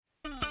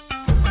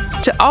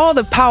To all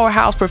the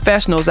powerhouse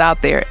professionals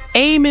out there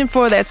aiming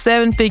for that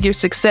seven-figure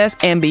success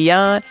and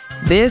beyond,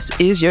 this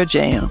is your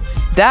jam.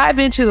 Dive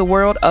into the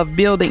world of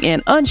building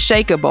an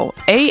unshakable,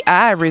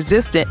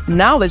 AI-resistant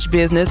knowledge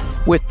business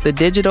with the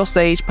Digital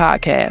Sage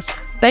Podcast.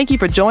 Thank you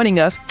for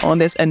joining us on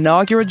this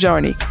inaugural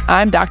journey.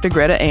 I'm Dr.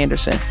 Greta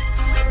Anderson.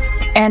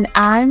 And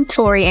I'm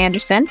Tori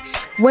Anderson.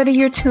 Whether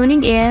you're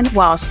tuning in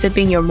while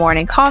sipping your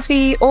morning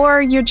coffee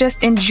or you're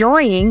just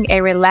enjoying a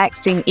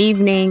relaxing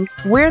evening,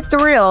 we're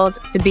thrilled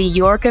to be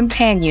your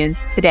companion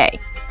today.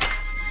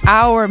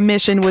 Our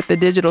mission with the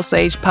Digital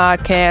Sage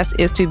Podcast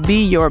is to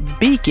be your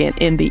beacon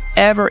in the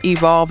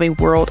ever-evolving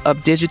world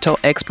of digital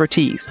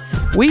expertise.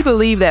 We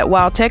believe that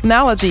while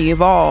technology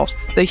evolves,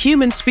 the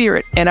human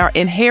spirit and our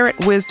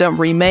inherent wisdom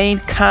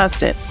remain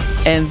constant,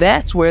 and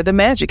that's where the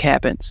magic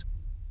happens.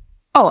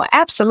 Oh,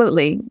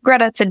 absolutely.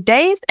 Greta,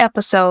 today's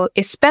episode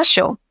is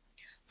special.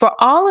 For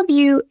all of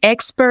you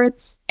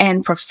experts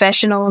and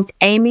professionals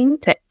aiming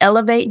to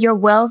elevate your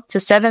wealth to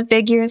seven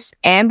figures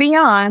and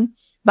beyond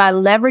by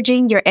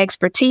leveraging your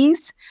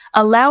expertise,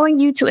 allowing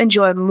you to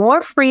enjoy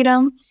more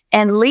freedom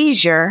and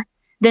leisure,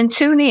 then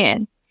tune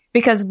in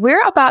because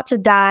we're about to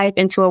dive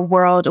into a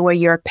world where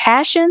your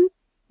passions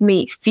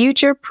meet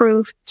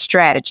future-proof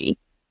strategy.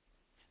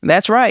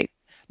 That's right.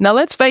 Now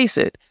let's face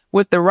it.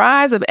 With the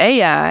rise of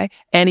AI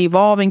and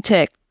evolving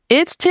tech,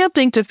 it's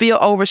tempting to feel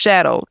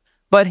overshadowed.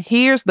 But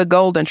here's the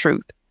golden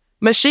truth.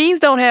 Machines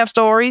don't have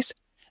stories.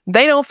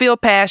 They don't feel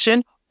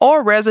passion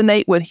or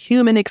resonate with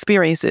human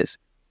experiences.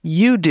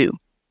 You do.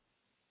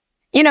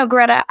 You know,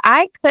 Greta,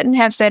 I couldn't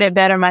have said it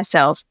better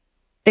myself.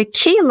 The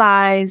key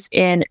lies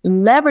in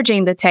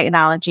leveraging the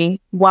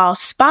technology while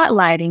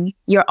spotlighting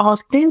your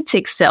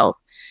authentic self.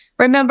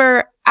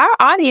 Remember, our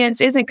audience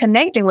isn't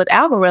connecting with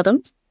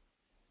algorithms.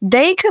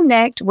 They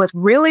connect with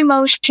real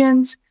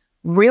emotions,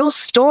 real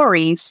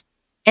stories,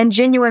 and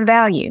genuine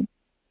value.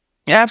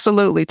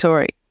 Absolutely,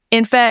 Tori.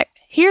 In fact,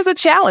 here's a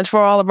challenge for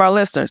all of our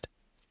listeners.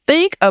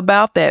 Think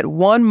about that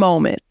one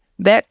moment,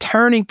 that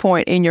turning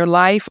point in your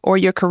life or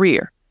your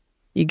career.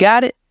 You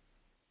got it?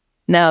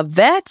 Now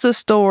that's a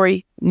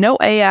story no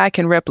AI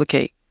can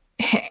replicate.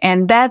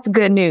 And that's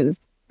good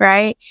news,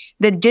 right?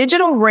 The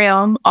digital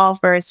realm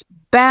offers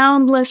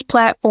boundless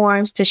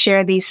platforms to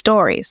share these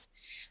stories.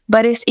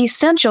 But it's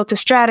essential to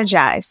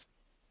strategize,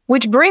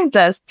 which brings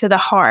us to the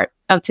heart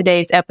of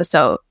today's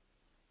episode,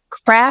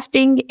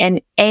 crafting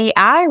an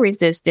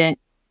AI-resistant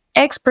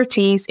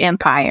expertise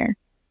empire.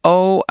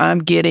 Oh, I'm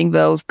getting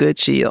those good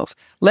chills.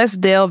 Let's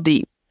delve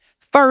deep.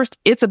 First,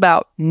 it's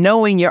about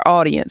knowing your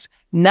audience,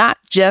 not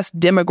just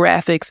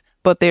demographics,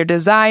 but their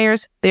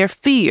desires, their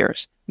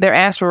fears, their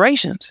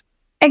aspirations.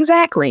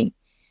 Exactly.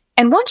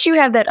 And once you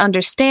have that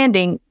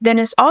understanding, then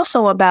it's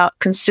also about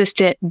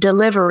consistent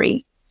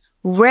delivery.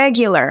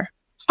 Regular,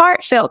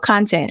 heartfelt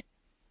content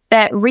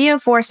that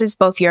reinforces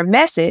both your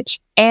message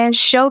and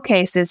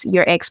showcases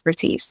your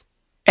expertise.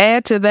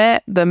 Add to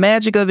that the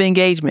magic of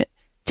engagement.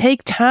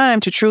 Take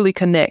time to truly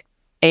connect,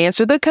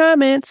 answer the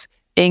comments,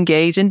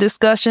 engage in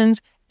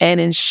discussions,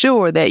 and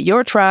ensure that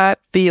your tribe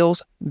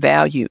feels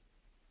valued.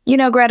 You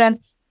know, Greta,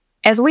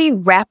 as we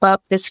wrap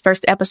up this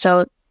first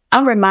episode,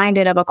 I'm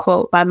reminded of a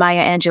quote by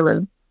Maya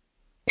Angelou.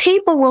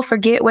 People will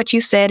forget what you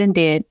said and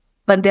did,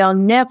 but they'll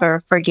never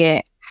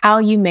forget how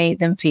you made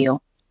them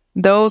feel.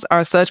 Those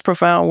are such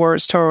profound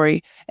words,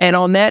 Tori. And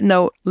on that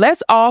note,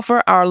 let's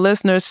offer our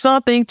listeners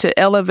something to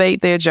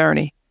elevate their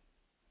journey.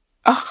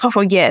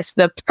 Oh, yes,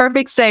 the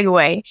perfect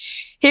segue.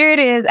 Here it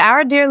is,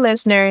 our dear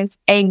listeners,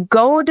 a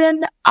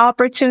golden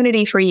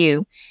opportunity for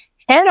you.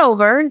 Head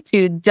over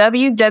to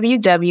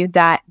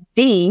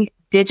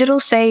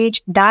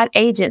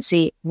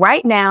www.thedigitalsage.agency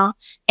right now,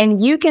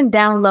 and you can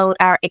download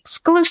our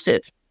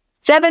exclusive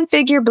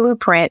 7-figure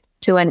blueprint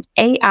to an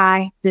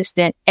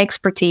AI-resistant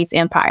expertise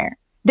empire.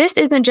 This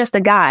isn't just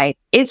a guide.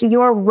 It's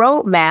your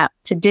roadmap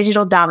to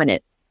digital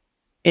dominance.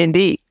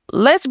 Indeed.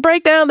 Let's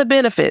break down the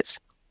benefits.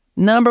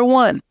 Number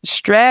 1,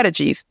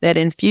 strategies that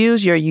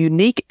infuse your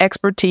unique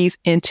expertise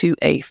into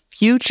a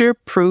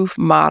future-proof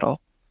model.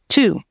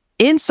 2,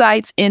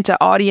 insights into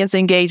audience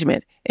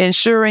engagement,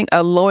 ensuring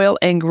a loyal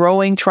and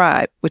growing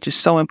tribe, which is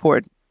so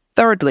important.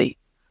 Thirdly,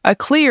 a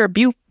clear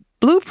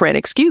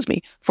blueprint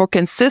for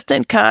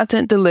consistent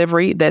content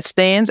delivery that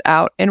stands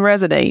out and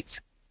resonates.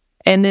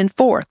 And then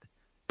 4th,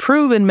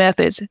 proven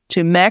methods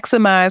to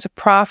maximize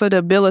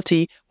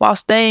profitability while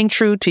staying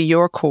true to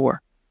your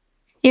core.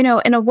 You know,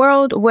 in a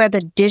world where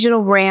the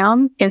digital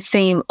realm can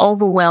seem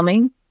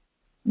overwhelming,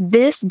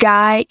 this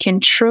guide can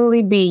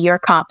truly be your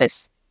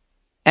compass.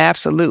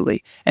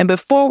 Absolutely. And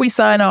before we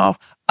sign off,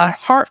 a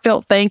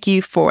heartfelt thank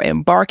you for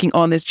embarking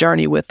on this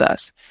journey with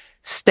us.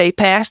 Stay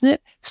passionate,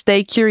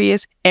 stay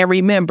curious, and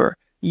remember,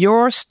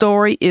 your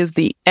story is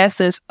the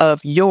essence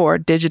of your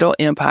digital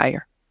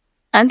empire.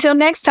 Until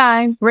next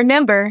time,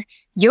 remember,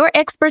 your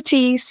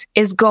expertise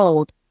is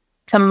gold.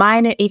 To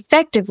mine it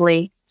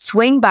effectively,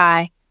 swing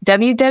by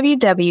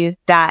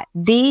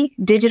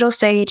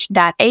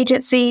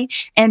www.thedigitalsage.agency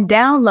and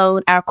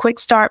download our Quick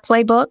Start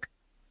Playbook.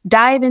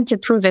 Dive into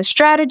proven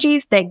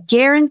strategies that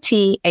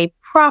guarantee a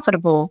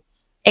profitable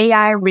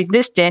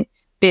AI-resistant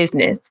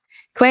business.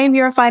 Claim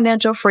your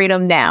financial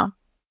freedom now.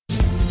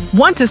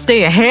 Want to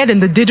stay ahead in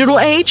the digital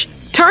age?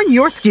 Turn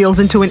your skills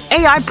into an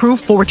AI-proof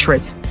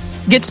fortress.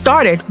 Get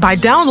started by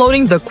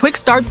downloading the Quick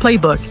Start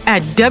Playbook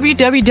at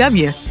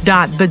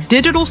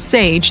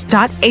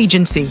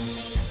www.thedigitalsage.agency.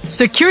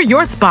 Secure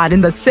your spot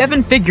in the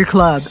 7-Figure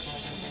Club.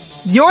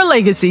 Your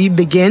legacy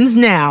begins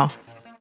now.